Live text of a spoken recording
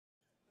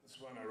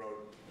one I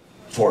wrote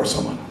for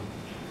someone.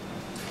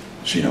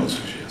 She knows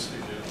who she is.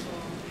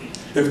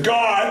 If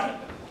God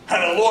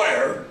had a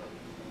lawyer,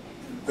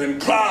 then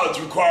clouds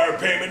require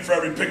payment for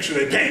every picture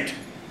they paint.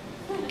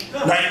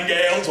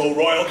 Nightingales owe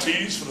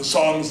royalties for the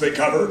songs they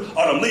cover.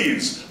 Autumn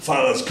leaves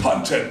file as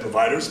content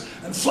providers,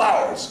 and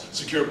flowers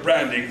secure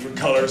branding for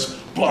colors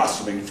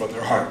blossoming from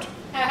their heart.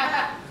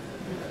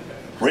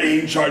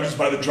 Rain charges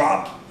by the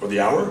drop or the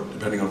hour,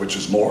 depending on which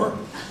is more.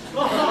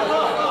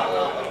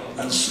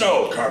 And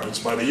snow carpets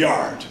by the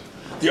yard.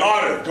 The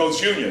Otter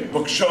goes union,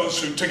 books shows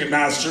through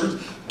Ticketmaster,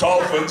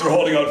 Dolphins are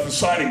holding out for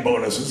signing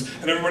bonuses,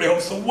 and everybody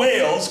hopes the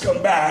Whales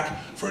come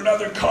back for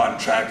another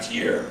contract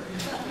year.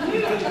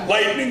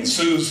 Lightning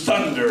sues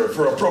thunder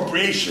for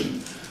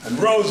appropriation, and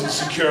roses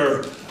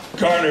secure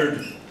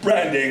garnered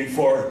branding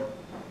for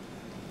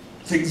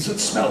things that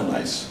smell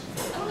nice.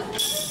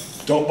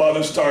 Don't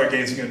bother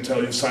stargazing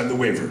until you've signed the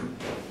waiver.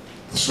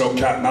 The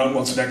snow-capped mountain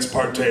wants an ex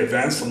parte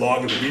advance, the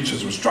log of the beach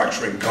has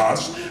restructuring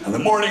costs, and the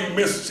morning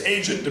mist's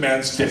agent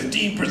demands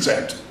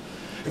 15%.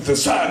 If the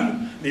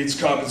sun needs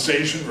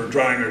compensation for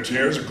drying our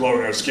tears or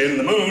glowing our skin, and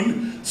the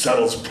moon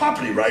settles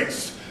property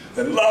rights,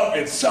 then love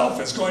itself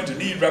is going to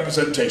need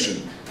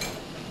representation.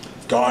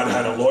 If God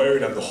had a lawyer,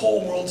 he'd have the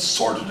whole world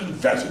sorted and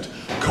vetted,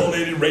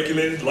 collated,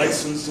 regulated,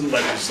 licensed, and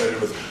legislated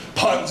with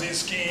Ponzi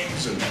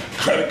schemes and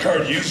credit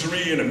card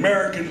usury and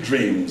American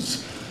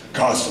dreams.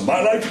 Cost of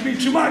my life would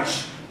be too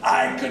much.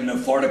 I couldn't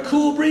afford a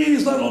cool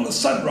breeze, let alone a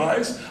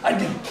sunrise. I'd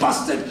get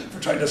busted for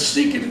trying to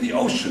sneak into the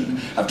ocean,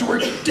 have to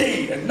work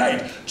day and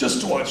night just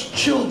to watch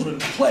children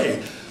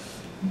play,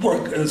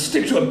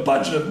 stick to a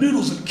budget of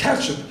noodles and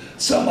ketchup,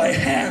 sell my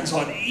hands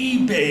on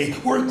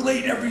eBay, work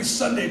late every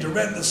Sunday to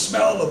rend the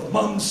smell of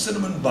Mum's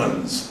cinnamon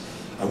buns.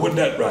 I wouldn't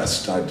at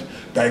rest. I'd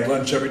bag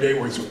lunch every day,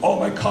 work through all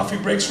my coffee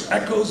breaks for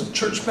echoes of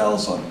church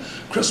bells on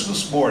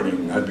Christmas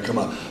morning. I'd become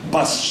a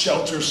bus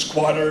shelter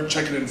squatter,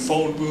 checking in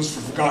phone booths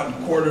for forgotten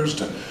quarters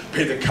to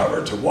pay the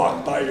cover to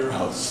walk by your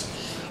house.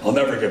 I'll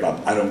never give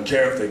up. I don't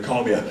care if they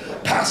call me a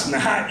pass in the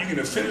hat. You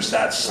gonna finish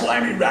that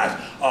slimy rat.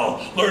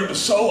 I'll learn to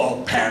sew.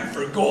 I'll pan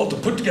for gold to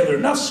put together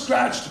enough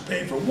scratch to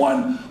pay for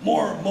one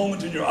more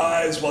moment in your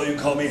eyes while you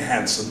call me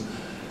handsome.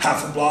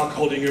 Half a block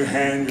holding your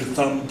hand, your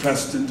thumb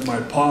pressed into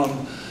my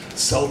palm.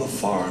 Sell the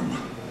farm.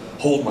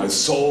 Hold my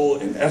soul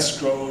in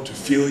escrow to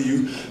feel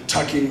you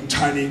tucking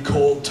tiny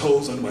cold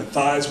toes under my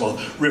thighs while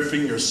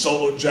riffing your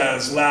solo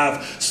jazz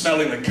laugh,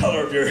 smelling the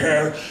color of your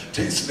hair,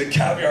 tasting the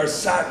caviar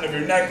satin of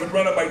your neck would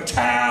run up my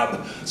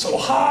tab so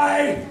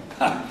high,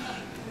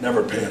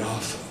 never pay it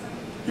off.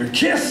 Your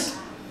kiss,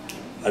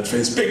 I'd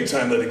face big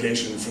time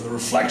litigation for the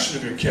reflection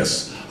of your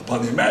kiss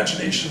upon the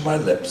imagination of my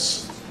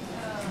lips.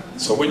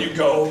 So when you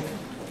go,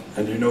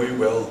 and you know you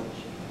will,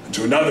 and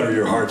to another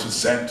your heart is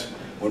sent,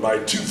 when my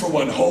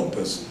 2-for-1 hope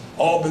has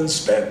all been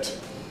spent,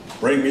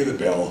 bring me the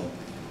bill,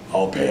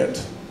 I'll pay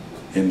it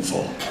in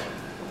full.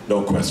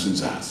 No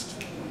questions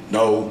asked.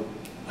 No,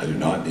 I do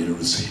not need a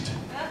receipt.